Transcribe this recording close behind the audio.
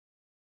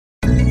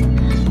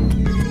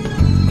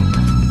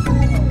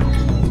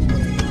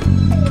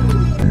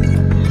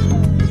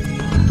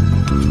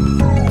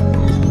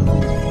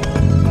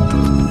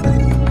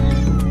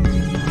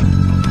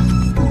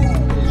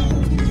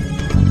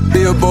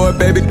boy,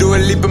 baby, do a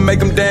Lipa, make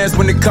them dance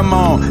when they come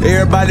on.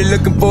 Everybody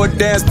looking for a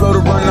dance floor to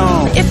run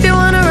on. If you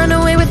wanna run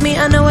away with me,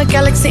 I know a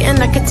galaxy and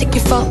I can take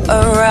you for a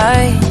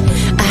ride.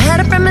 I had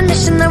a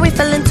premonition that we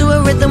fell into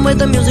a rhythm where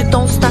the music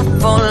don't stop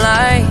for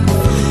life.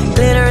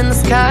 Glitter in the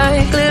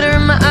sky, glitter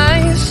in my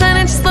eyes,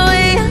 shining just the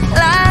way I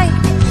like.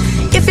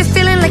 If you're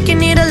feeling like you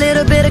need a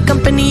little bit of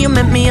company, you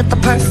met me at the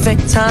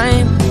perfect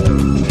time.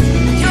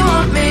 You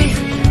want me,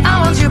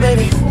 I want you,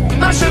 baby,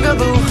 my sugar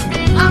boo.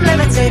 I'm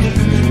levitating,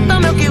 the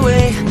Milky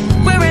Way,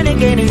 we're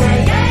renegading.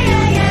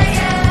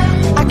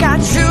 I got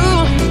you,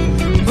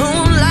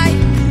 moonlight,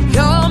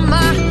 you're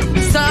my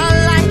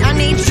starlight. I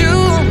need you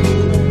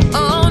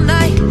all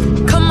night,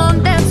 come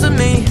on, dance with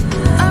me.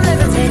 I'm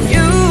levitating.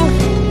 You,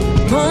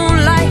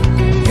 moonlight,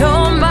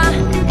 you're my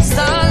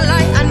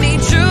starlight. I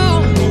need you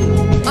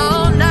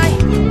all night,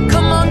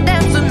 come on,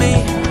 dance with me.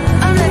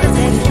 I'm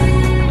levitating.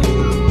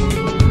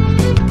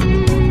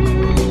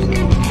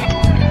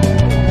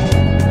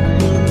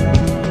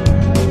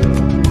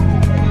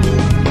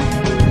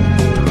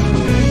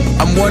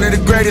 I'm one of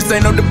the greatest,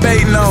 ain't no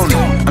debating on it.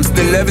 I'm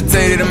still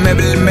levitated, I'm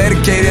heavily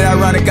medicated.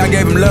 Ironic, I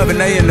gave him love and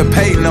they end up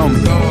hating on me.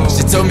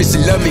 She told me she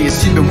loved me and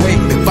she been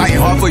waiting, been fighting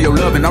hard for your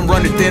love, and I'm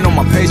running thin on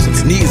my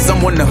patience. Needing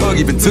someone to hug,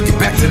 even took it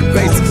back to the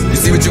basics. You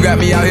see what you got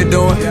me out here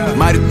doing?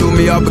 Might have threw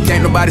me off, but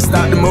can't nobody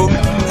stop the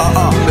movement.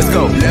 Let's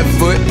go. Left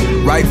foot,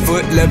 right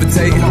foot,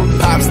 levitating.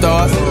 Pop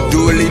stars,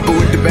 do a Lipa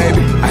with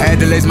Dababy. I had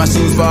to lace my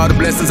shoes for all the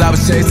blessings I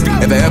was chasing.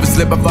 If I ever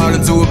slip, I fall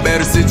into a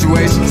better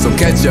situation. So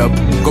catch up,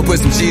 go put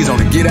some cheese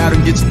on it, get out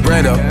and get your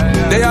bread up.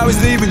 They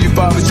always leaving you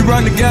far, but you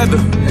run together.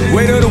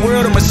 Weight of the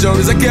world on my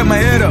shoulders, I kept my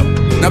head up.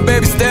 Now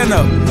baby, stand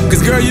up,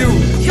 cause girl, you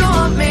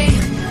want me,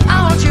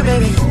 I want you,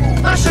 baby,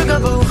 my sugar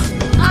boo.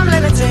 I'm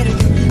levitating,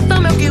 the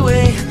Milky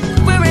Way,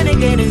 we're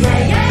renegading.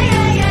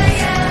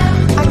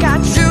 I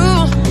got you,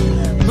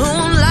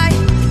 moonlight,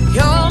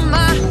 you're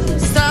my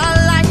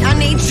starlight. I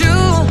need you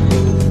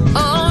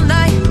all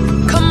night,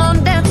 come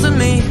on, dance with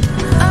me.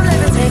 I'm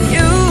levitating.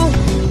 You,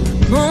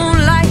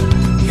 moonlight,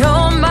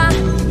 you're my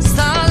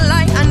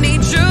starlight. I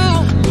need you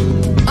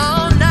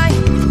all night,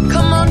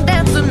 come on,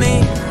 dance with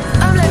me.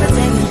 I'm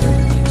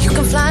levitating. You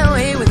can fly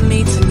away with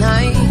me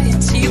tonight.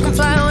 You can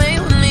fly away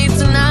with me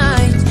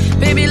tonight.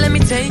 Baby, let me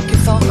take you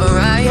for a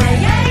ride.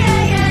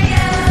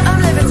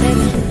 I'm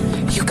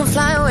levitating. You can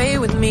fly away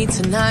with me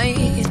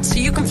tonight.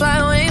 You can fly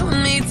away with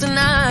me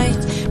tonight.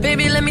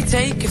 Baby, let me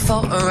take you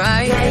for a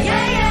ride.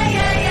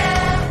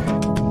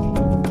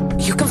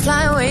 You can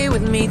fly away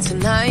with me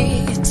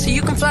tonight.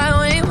 You can fly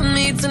away with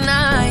me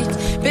tonight.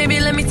 Baby,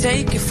 let me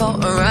take you for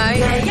a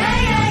ride.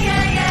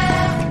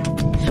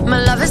 My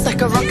love is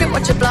like a rocket,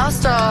 watch it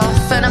blast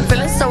off. And I'm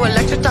feeling so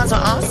electric, dance my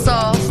ass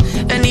off.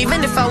 And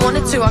even if I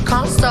wanted to, I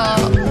can't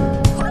stop.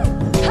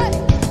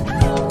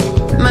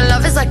 My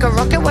love is like a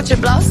rocket, watch it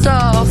blast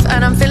off.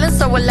 And I'm feeling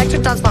so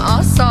electric, dance my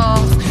ass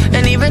off.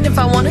 And even if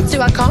I wanted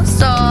to, I can't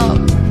stop.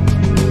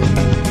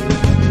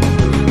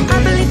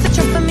 I believe that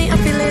you're for me, I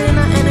feel it in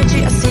our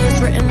energy. I see it's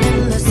written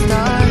in the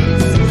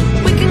stars.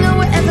 We can go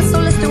wherever, so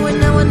let's do it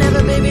now or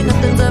never. Baby,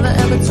 nothing's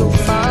ever too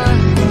far.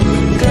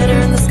 Glitter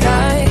in the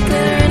sky,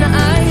 glitter in our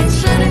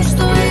eyes, shining just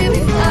the way we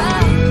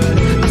are.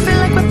 I feel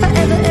like we're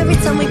forever every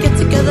time we get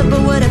together.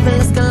 But whatever,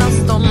 let's get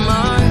lost on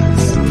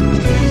Mars.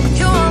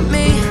 You want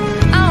me,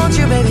 I want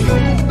you, baby,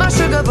 my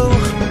sugar boo.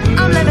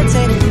 I'm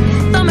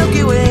levitating, the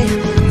Milky Way,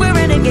 we're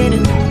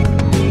renegading.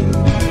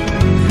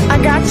 I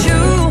got you,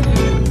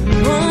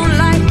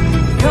 moonlight,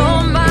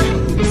 you're my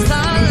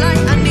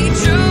starlight. I need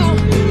you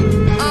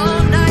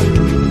all night,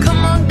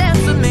 come on,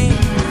 dance with me.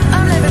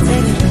 I'm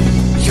levitating.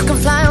 You can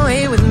fly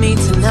away with me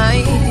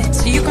tonight.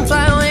 You can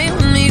fly away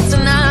with me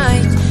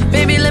tonight.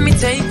 Baby, let me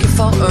take you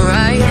for a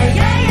ride.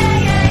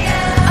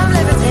 I'm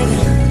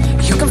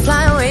levitating. You can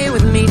fly away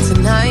with me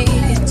tonight.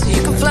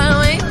 You can fly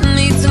away with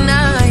me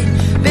tonight.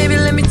 Baby,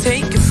 let me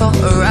take you for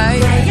a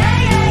ride.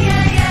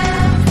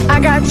 I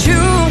got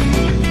you.